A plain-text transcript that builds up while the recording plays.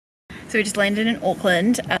So we just landed in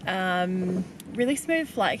Auckland. Really smooth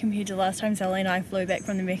flight compared to the last time Sally and I flew back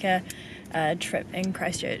from the Mecca trip in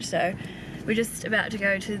Christchurch. So we're just about to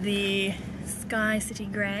go to the Sky City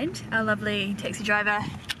Grand. Our lovely taxi driver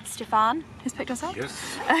Stefan has picked us up.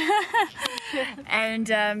 Yes. And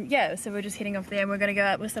yeah, so we're just heading off there and we're going to go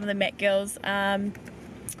out with some of the Mac girls. Actually,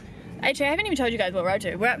 I haven't even told you guys what we're up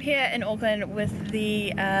to. We're up here in Auckland with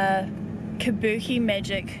the Kabuki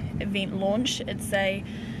Magic event launch. It's a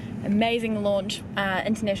amazing launch,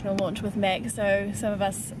 international launch with Mac. So some of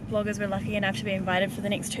us bloggers were lucky enough to be invited for the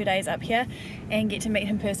next 2 days up here and get to meet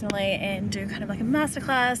him personally and do kind of like a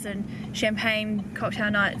masterclass and champagne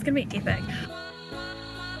cocktail night. It's gonna be epic.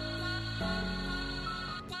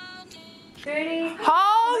 Dirty.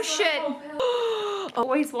 Oh shit!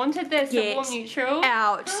 Always wanted this. Get warm neutral.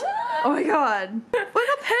 out! Oh my god! We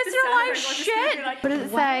got personalized shit! What does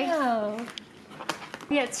it say? Wow.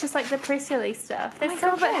 Yeah, it's just like the press release stuff. That's so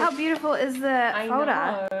But cool. how beautiful is the folder?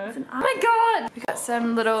 Know. It's an art. Oh my god! We got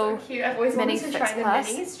some little So cute. I've always mini wanted to Fix try the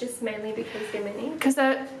Plus. minis, just mainly because they're mini. Because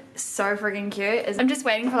they're so freaking cute. I'm just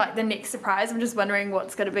waiting for like the next surprise. I'm just wondering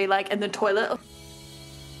what's gonna be like in the toilet.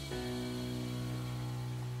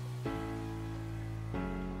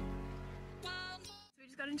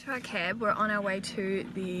 Into our cab. We're on our way to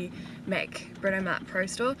the Mac Bruno Mart Pro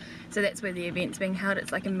store, so that's where the event's being held.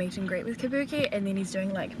 It's like a meet and greet with Kabuki, and then he's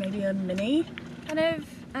doing like maybe a mini kind of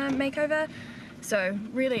makeover, so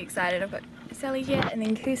really excited. I've got Sally here and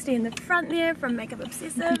then Kirsty in the front there from Makeup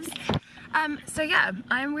Obsessives. So yeah,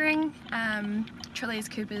 I'm wearing Trille's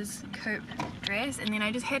Cooper's coupe dress, and then I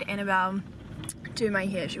just had Annabelle do my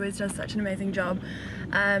hair. She always does such an amazing job.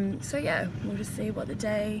 So yeah, we'll just see what the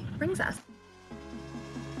day brings us.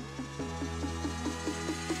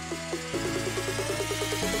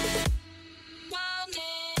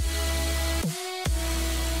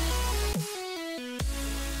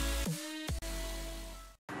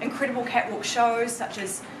 Incredible catwalk shows such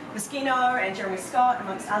as Moschino and Jeremy Scott,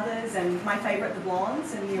 amongst others, and my favourite, the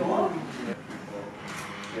Blondes in New York.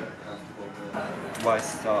 Why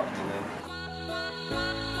start, you know?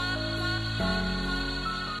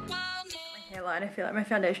 My hairline, I feel like my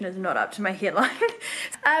foundation is not up to my hairline.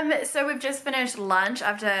 So we've just finished lunch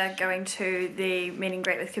after going to the meet and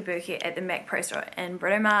greet with Kabuki at the Mac Pro store in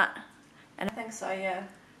Bruno Mart. And I think so, yeah.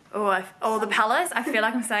 Oh, the Palace. I feel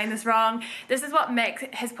like I'm saying this wrong. This is what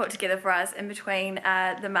Mac has put together for us in between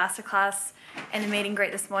the masterclass and the meet and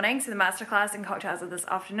greet this morning. So the masterclass and cocktails are this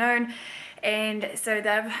afternoon. And so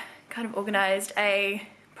they've kind of organised a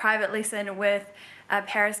private lesson with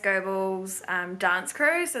Paris Goebel's dance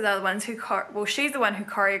crew. So they're the ones who, she's the one who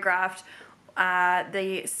choreographed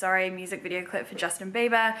the Sorry music video clip for Justin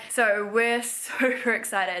Bieber. So we're super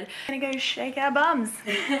excited. We're gonna go shake our bums.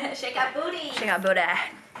 Shake our booty. Shake our booty.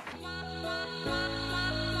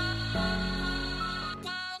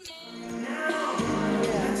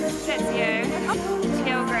 That's you.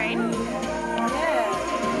 Teal green. Yeah.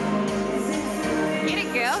 Get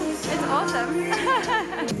it, girl. It's awesome.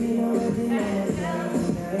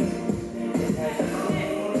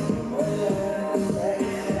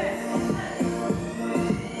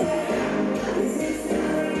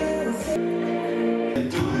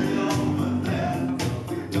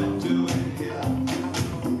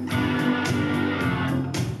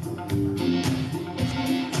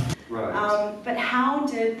 But how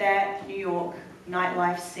did that New York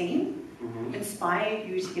nightlife scene inspire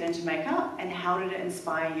you to get into makeup, and how did it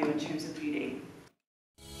inspire you in terms of beauty? So we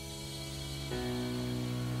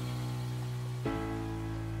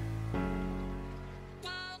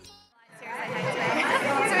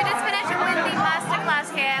just finished with the masterclass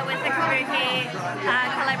here with the Kabuki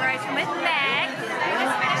collaboration with Mac. We're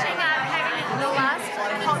just finishing up having the last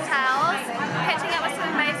cocktails, catching up with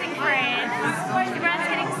some amazing friends. Everyone's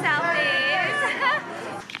getting selfies.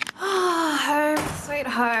 Home, sweet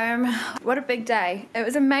home. What a big day. It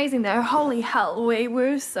was amazing though. Holy hell, we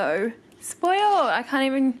were so spoiled. I can't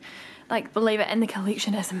even like believe it, and the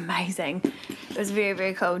collection is amazing. It was very,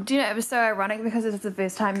 very cool. Do you know, it was so ironic because it was the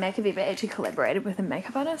first time Mac have ever actually collaborated with a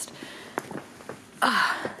makeup artist.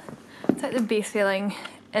 It's like the best feeling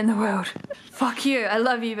in the world. Fuck you, I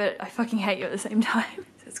love you, but I fucking hate you at the same time.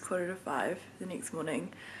 So it's 4:45 the next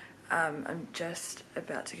morning. I'm just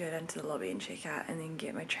about to go down to the lobby and check out and then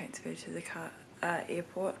get my transfer to the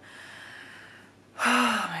airport.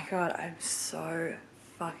 Oh my god, I'm so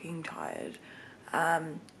fucking tired.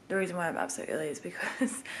 The reason why I'm up so early is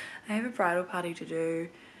because I have a bridal party to do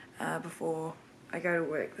before I go to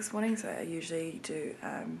work this morning. So I usually do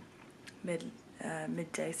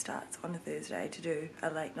midday starts on a Thursday to do a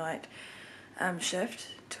late night shift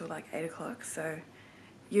till like 8 o'clock. So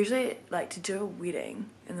usually like to do a wedding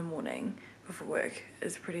in the morning before work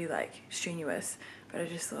is pretty like strenuous, but I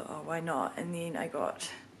just thought, oh, why not? And then I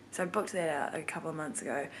booked that out a couple of months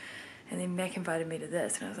ago, and then Mac invited me to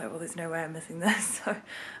this, and I was like, well, there's no way I'm missing this. So I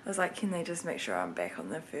was like, can they just make sure I'm back on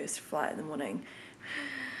the first flight in the morning?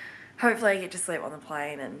 Hopefully I get to sleep on the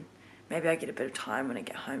plane, and maybe I get a bit of time when I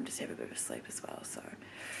get home just to have a bit of sleep as well. So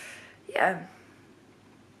yeah,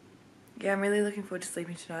 I'm really looking forward to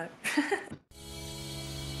sleeping tonight.